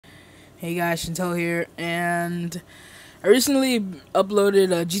Hey guys, Shantel here, and I recently uploaded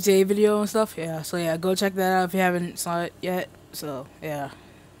a GTA video and stuff. Yeah, so yeah, go check that out if you haven't saw it yet. So yeah,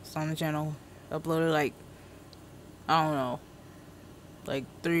 it's on the channel. Uploaded like I don't know, like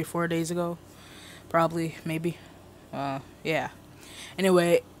 3 or 4 days ago, probably maybe. Yeah.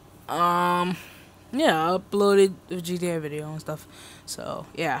 Anyway, um, yeah, I uploaded the GTA video and stuff. So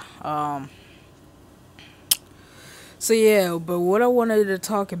yeah, So yeah, but what I wanted to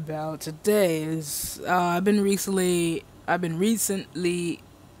talk about today is I've been recently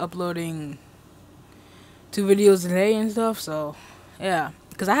uploading 2 videos a day and stuff. So yeah,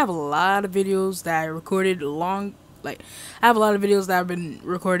 because I have a lot of videos that I recorded I have a lot of videos that I've been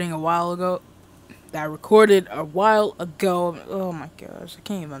recording a while ago. That I recorded a while ago. Oh my gosh, I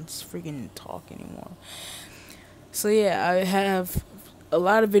can't even freaking talk anymore. So yeah, I have a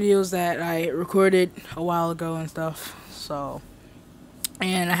lot of videos that I recorded a while ago and stuff. So,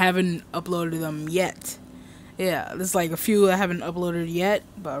 and I haven't uploaded them yet. Yeah, there's like a few I haven't uploaded yet,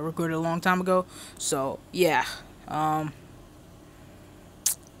 but I recorded a long time ago. So yeah, um,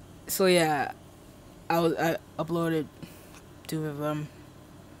 so yeah, I uploaded 2 of them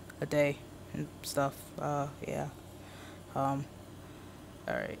a day and stuff. Yeah. Um,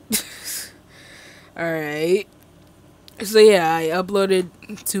 all right, all right. So yeah, I uploaded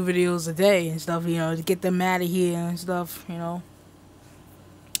 2 videos a day and stuff, to get them out of here and stuff.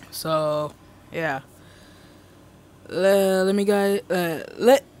 So yeah, let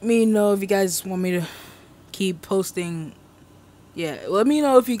me know if you guys want me to keep posting. Yeah, let me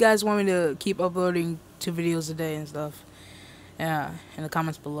know if you guys want me to keep uploading 2 videos a day and stuff. Yeah, in the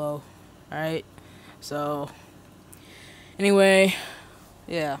comments below. All right. So anyway,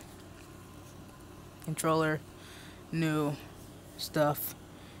 yeah, controller, new stuff.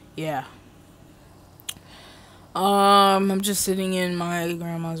 Yeah. I'm just sitting in my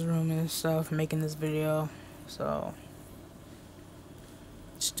grandma's room and stuff, making this video. So,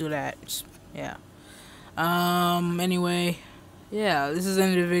 just do that. Yeah. Anyway, yeah, this is the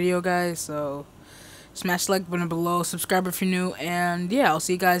end of the video, guys. So, smash the like button below, subscribe if you're new, and yeah, I'll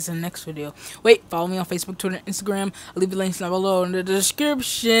see you guys in the next video. Wait, follow me on Facebook, Twitter, Instagram. I'll leave the links down below in the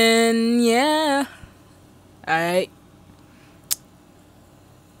description. Yeah. Alright.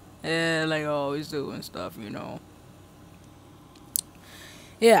 Yeah, like I always do and stuff.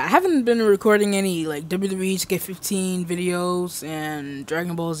 Yeah, I haven't been recording any like WWE 2K15 videos and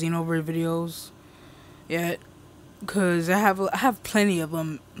Dragon Ball Xenoverse videos yet, cause I have plenty of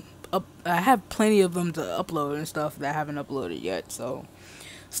them I have plenty of them to upload and stuff that I haven't uploaded yet. So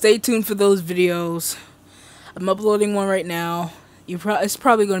stay tuned for those videos. I'm uploading one right now. It's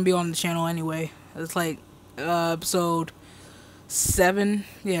probably going to be on the channel anyway. It's like episode 7.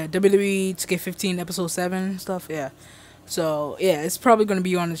 Yeah, WWE 2K15 episode 7 and stuff. Yeah. So, yeah, it's probably going to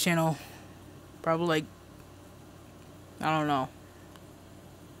be on the channel. Probably, like, I don't know.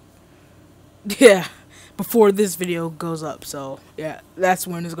 Yeah, before this video goes up. So, yeah, that's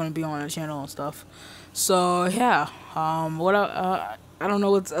when it's going to be on the channel and stuff. So, yeah, I don't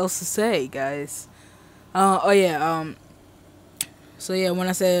know what else to say, guys. Oh, yeah, so, yeah, when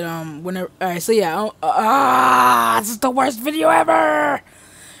I said, alright, so, yeah, this is the worst video ever!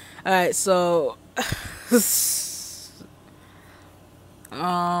 Alright, so,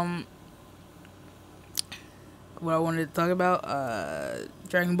 what I wanted to talk about,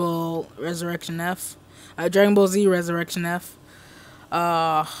 Dragon Ball Resurrection F, Dragon Ball Z Resurrection F,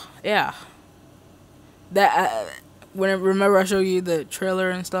 yeah, remember I showed you the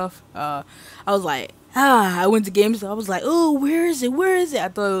trailer and stuff, I was like, I went to GameStop, I was like, oh, where is it, I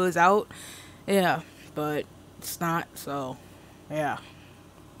thought it was out, yeah, but it's not, so, yeah,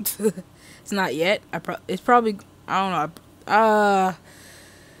 it's not yet, it's probably, I don't know,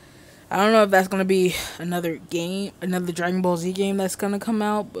 I don't know if that's gonna be another Dragon Ball Z game that's gonna come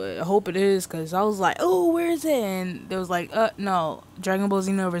out, but I hope it is, because I was like, oh, where is it? And there was like, no, Dragon Ball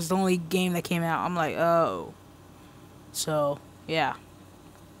Xenoverse is the only game that came out. I'm like, oh. So, yeah.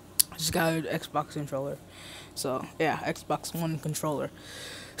 I just got an Xbox controller. So, yeah, Xbox One controller.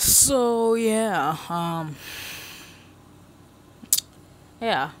 So, yeah,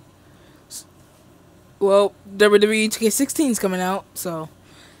 yeah. Well, WWE 2K16 is coming out, so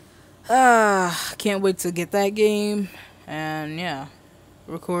can't wait to get that game and yeah,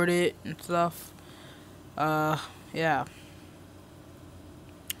 record it and stuff. Yeah.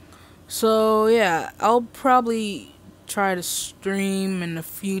 So yeah, I'll probably try to stream in the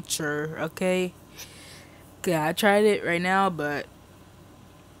future, okay? Yeah, I tried it right now, but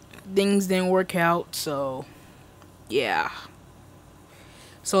things didn't work out, so yeah.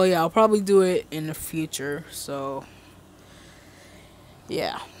 So yeah, I'll probably do it in the future, so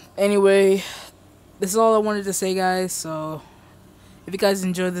yeah. Anyway, this is all I wanted to say, guys. So if you guys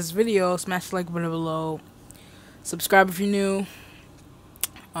enjoyed this video, smash the like button below. Subscribe if you're new.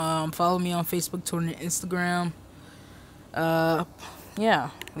 Follow me on Facebook, Twitter, and Instagram. Yeah,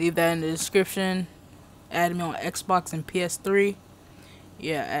 leave that in the description. Add me on Xbox and PS3.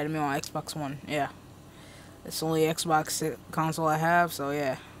 Yeah, add me on Xbox One. Yeah, it's the only Xbox console I have, so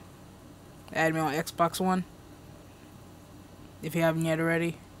yeah. Add me on Xbox One if you haven't yet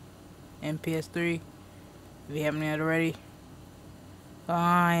already, and PS3 if you haven't yet already.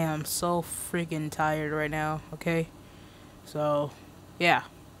 I am so freaking tired right now. Okay, so yeah.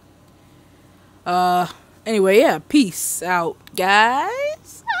 Anyway, yeah. Peace out, guys.